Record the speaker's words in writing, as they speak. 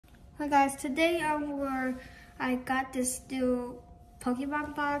Hi guys, today I got this new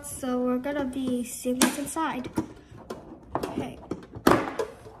Pokemon box, so we're gonna be seeing what's inside. Okay.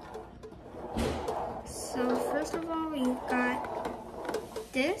 So first of all, we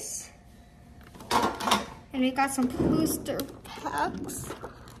got this, and we got some booster packs.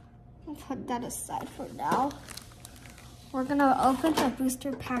 I'll put that aside for now. We're gonna open the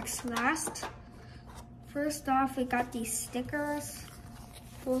booster packs last. First off, we got these stickers.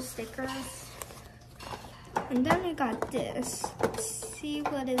 Full stickers, and then we got this. Let's see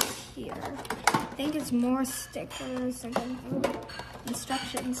what is here. I think it's more stickers and then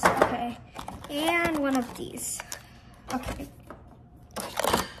instructions. Okay, and one of these. Okay.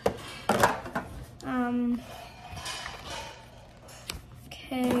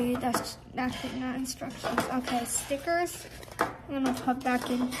 Okay, that's actually not instructions. Okay, stickers. I'm gonna put back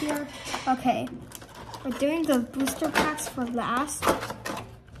in here. Okay, we're doing the booster packs for last.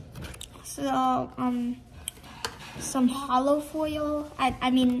 So, some hollow foil,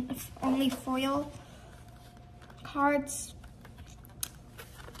 I mean only foil cards,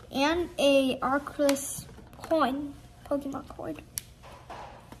 and a Arceus coin, Pokemon coin.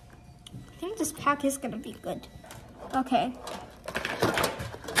 I think this pack is gonna be good. Okay.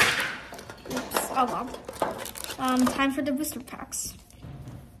 Oops, oh well. Time for the booster packs.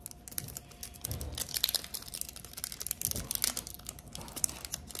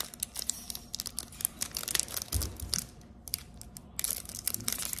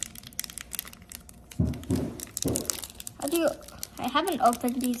 I haven't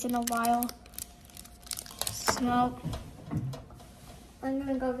opened these in a while, so I'm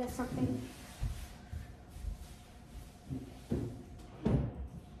gonna go get something.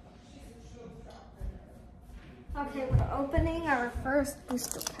 Okay, we're opening our first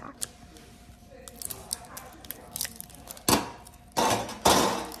booster pack.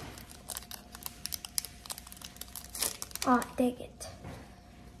 Oh, dang it.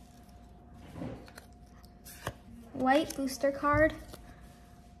 White booster card.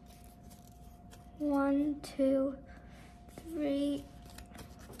 1, 2, 3.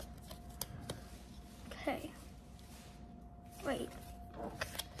 Okay. Wait.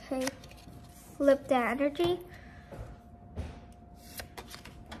 Okay. Flip the energy.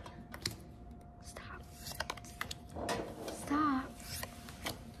 Stop. Stop.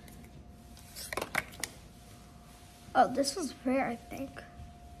 Oh, this was rare, I think.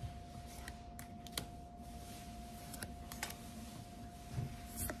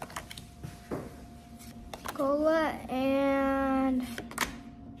 And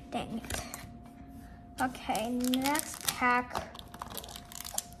dang it. Okay, next pack.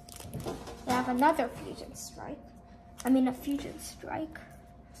 We have another fusion strike. I mean a fusion strike.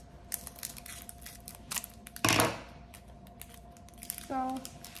 So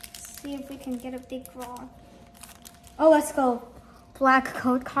let's see if we can get a big draw. Oh, let's go. Black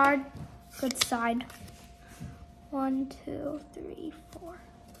code card. Good side. 1, 2, 3, 4.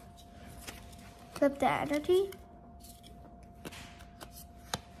 Flip the energy.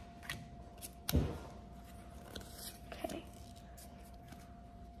 Okay.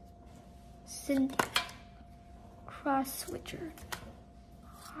 Cindy. Cross switcher.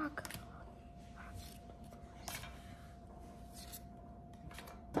 Hawk.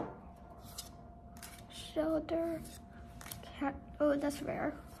 Shoulder. Cat. Oh, that's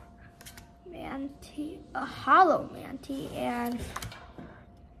rare. Manti. A hollow Manti and.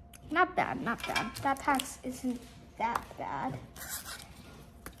 Not bad, not bad. That pack isn't that bad.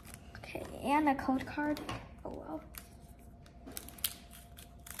 Okay, and a code card. Oh well.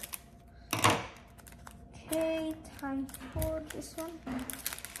 Okay, time for this one.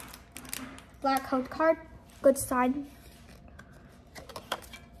 Black code card. Good side.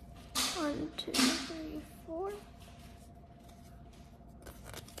 1, 2, 3, 4.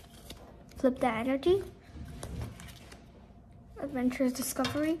 Flip the energy. Adventurous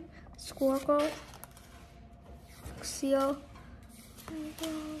Discovery. Squircle, Seal,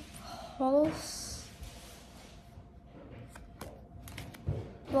 Pulse,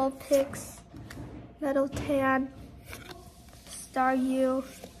 Vulpix, Metal Tan, Staryu,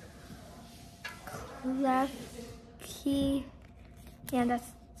 Klefki, and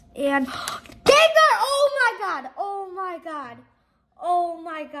Gengar! Oh my god! Oh my god! Oh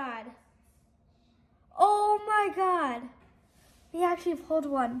my god! Oh my god! We actually pulled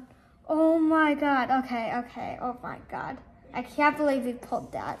one. Oh my god, okay, oh my god. I can't believe we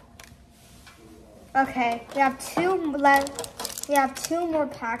pulled that. Okay, we have two more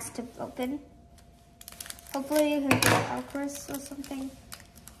packs to open. Hopefully you can get Arceus or something.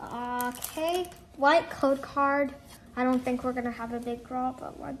 Okay, white code card. I don't think we're gonna have a big draw,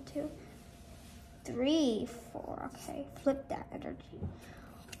 but 1, 2, 3, 4. Okay, flip that energy.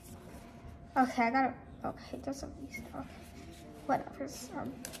 Okay, I gotta. Okay, there's a reason. Okay, whatever.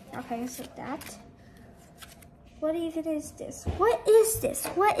 Okay, so that. What even is this? What is this?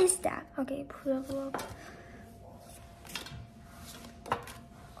 What is that? Okay, put up a little.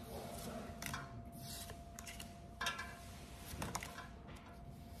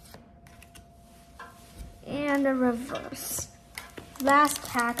 And a reverse. Last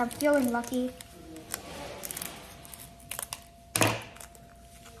pack. I'm feeling lucky.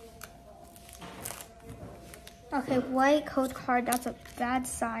 Okay, white code card. That's a bad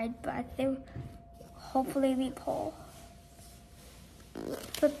side, but I think hopefully we pull.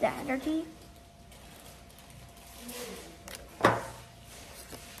 Flip the energy.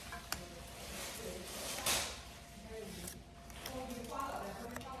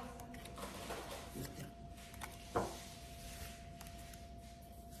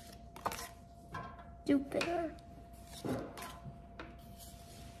 Jupiter.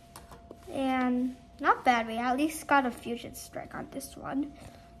 And not bad, we at least got a fusion strike on this one.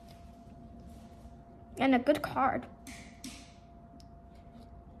 And a good card.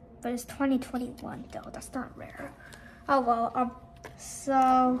 But it's 2021 though, that's not rare. Oh well,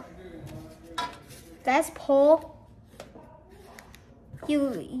 so best pull.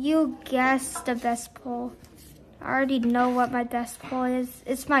 You guessed the best pull. I already know what my best pull is.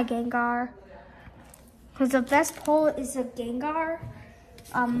 It's my Gengar. Because the best pull is a Gengar.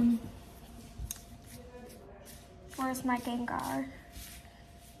 Where's my Gengar?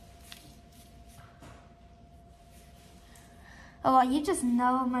 Oh, well, you just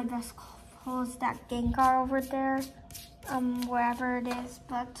know my best pull is that Gengar over there. Wherever it is,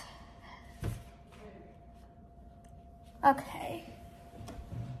 but... Okay.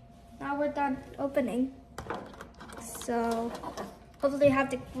 Now we're done opening. So, hopefully you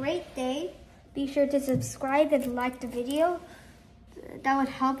have a great day. Be sure to subscribe and like the video. That would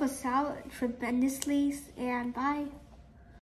help us out tremendously, and bye.